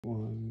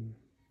One.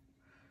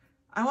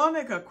 I want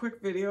to make a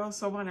quick video.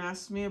 Someone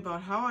asked me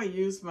about how I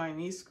use my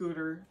knee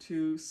scooter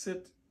to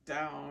sit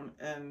down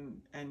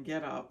and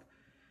get up.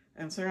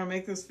 And so I'm going to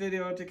make this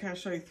video to kind of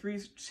show you 3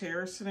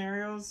 chair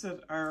scenarios that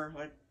are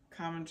like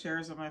common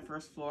chairs on my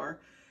first floor.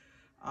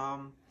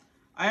 I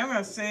am going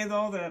to say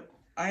though that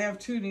I have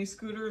 2 knee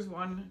scooters,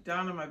 one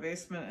down in my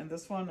basement and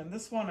this one. And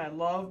this one I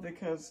love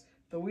because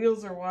the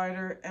wheels are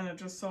wider and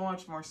it's just so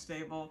much more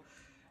stable.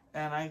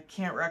 And I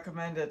can't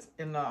recommend it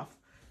enough.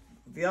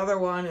 The other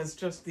one is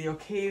just the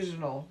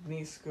occasional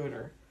knee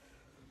scooter.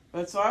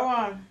 But so I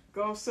want to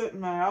go sit in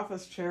my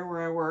office chair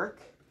where I work.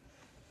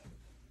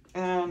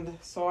 And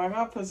so I'm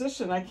out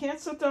positioned. I can't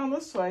sit down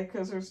this way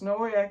because there's no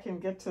way I can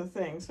get to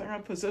things. I'm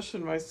going to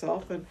position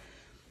myself. And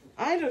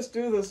I just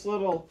do this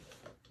little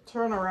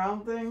turn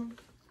around thing.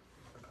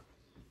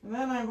 And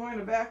then I'm going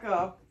to back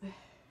up.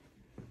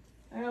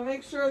 I'm going to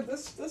make sure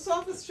this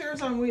office chair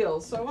is on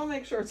wheels. So I want to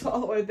make sure it's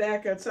all the way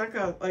back. It's not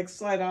going to like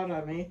slide out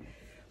on me.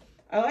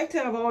 I like to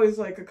have always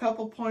like a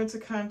couple points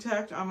of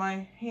contact on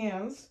my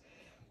hands.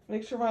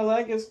 Make sure my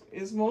leg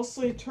is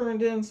mostly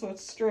turned in so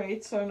it's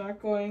straight, so I'm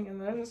not going,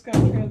 and then I'm just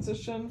going to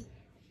transition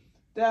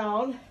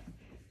down.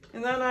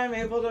 And then I'm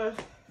able to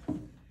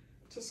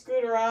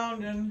scoot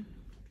around and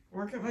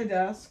work at my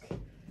desk.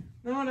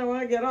 Then when I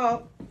want to get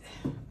up,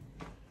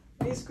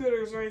 knee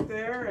scooter's right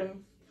there,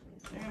 and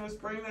I'm going to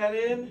just bring that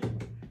in.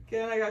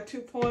 Again, I got 2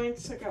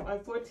 points. I got my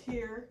foot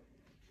here,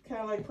 kind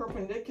of like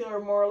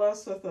perpendicular more or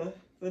less with the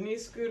knee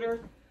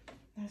scooter.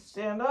 I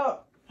stand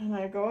up and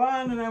I go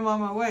on and I'm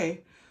on my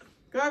way.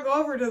 Gotta go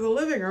over to the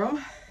living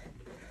room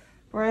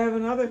where I have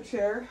another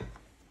chair.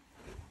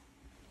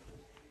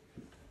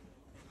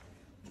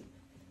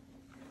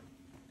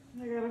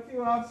 I got a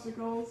few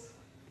obstacles.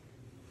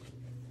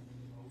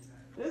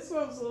 This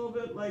one's a little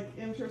bit like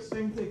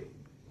interesting to.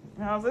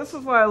 Now this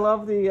is why I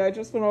love I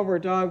just went over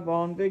a dog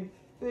bone,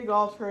 big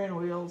all-terrain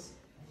wheels,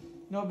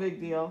 no big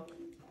deal.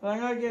 But I'm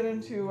gonna get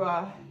into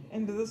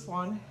this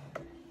one.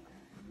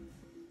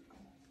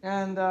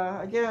 And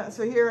again,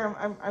 so here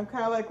I'm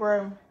kind of like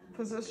where I'm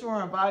positioned where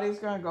my body's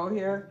going to go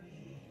here.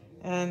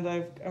 And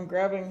I'm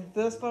grabbing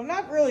this, but I'm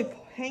not really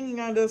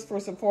hanging on this for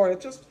support.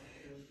 It's just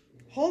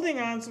holding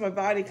on so my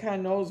body kind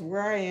of knows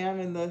where I am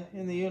in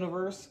the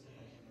universe.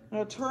 I'm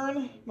going to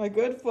turn my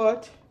good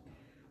foot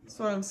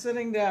so I'm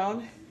sitting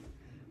down,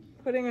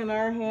 putting an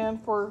R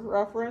hand for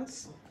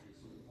reference.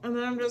 And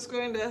then I'm just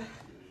going to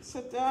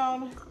sit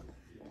down,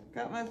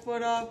 got my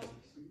foot up,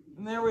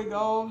 and there we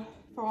go.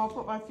 If I want to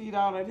put my feet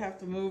out, I'd have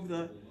to move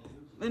the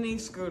knee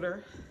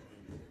scooter.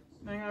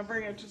 I'm going to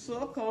bring it just a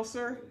little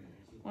closer.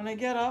 When I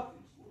get up,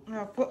 I'm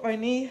going to put my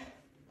knee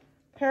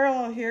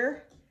parallel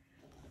here.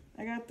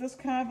 I got this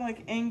kind of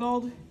like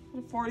angled,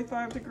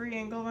 45-degree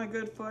angle, my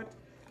good foot.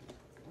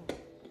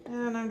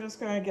 And I'm just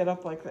going to get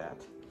up like that.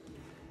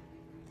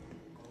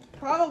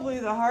 Probably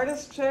the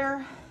hardest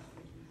chair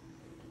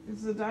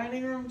is the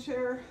dining room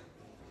chair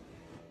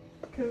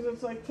because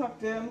it's like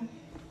tucked in.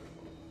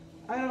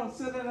 I don't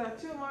sit at it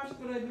too much,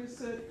 but I do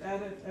sit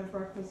at it at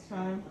breakfast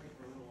time.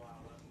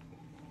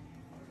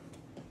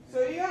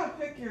 So you gotta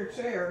pick your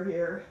chair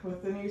here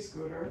with the knee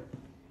scooter.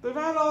 They're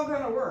not all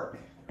gonna work.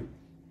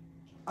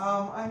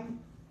 I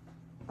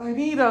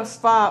need a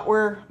spot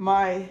where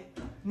my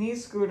knee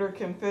scooter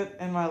can fit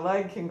and my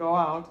leg can go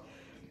out.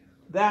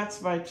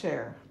 That's my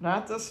chair,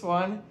 not this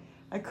one.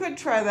 I could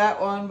try that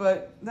one,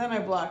 but then I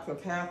block the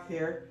path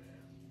here.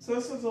 So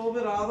this is a little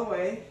bit out of the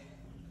way.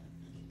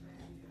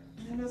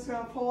 I'm just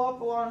going to pull up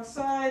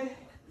alongside.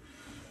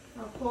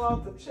 I'll pull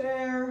out the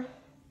chair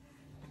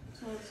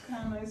so it's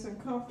kind of nice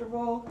and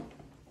comfortable.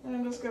 And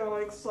I'm just going to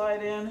like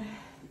slide in,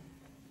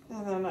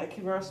 and then I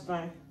can rest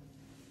my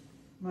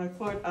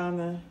foot on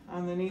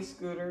the knee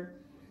scooter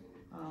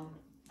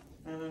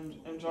and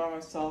enjoy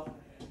myself.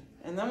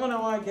 And then when I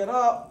want to get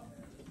up,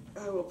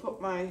 I will put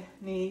my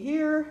knee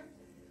here.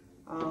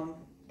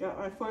 Got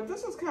my foot.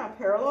 This is kind of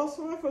parallel,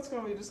 so my foot's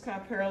going to be just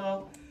kind of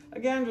parallel.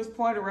 Again, just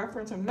point of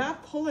reference. I'm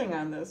not pulling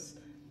on this.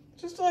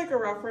 Just like a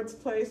reference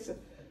place to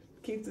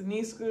keep the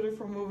knee scooter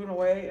from moving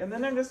away. And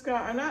then I'm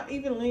not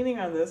even leaning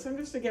on this. I'm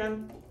just,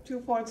 again, 2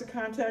 points of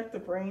contact, the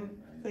brain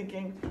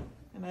thinking,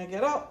 and I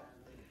get up.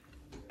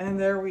 And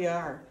there we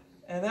are.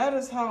 And that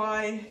is how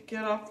I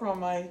get up from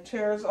my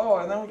chairs. Oh,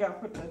 and then we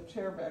got to put the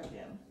chair back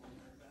in.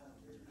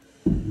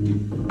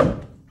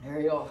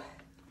 There you go.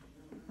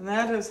 And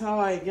that is how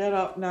I get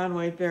up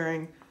non-weight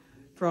bearing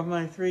from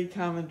my 3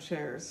 common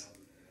chairs.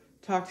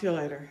 Talk to you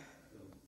later.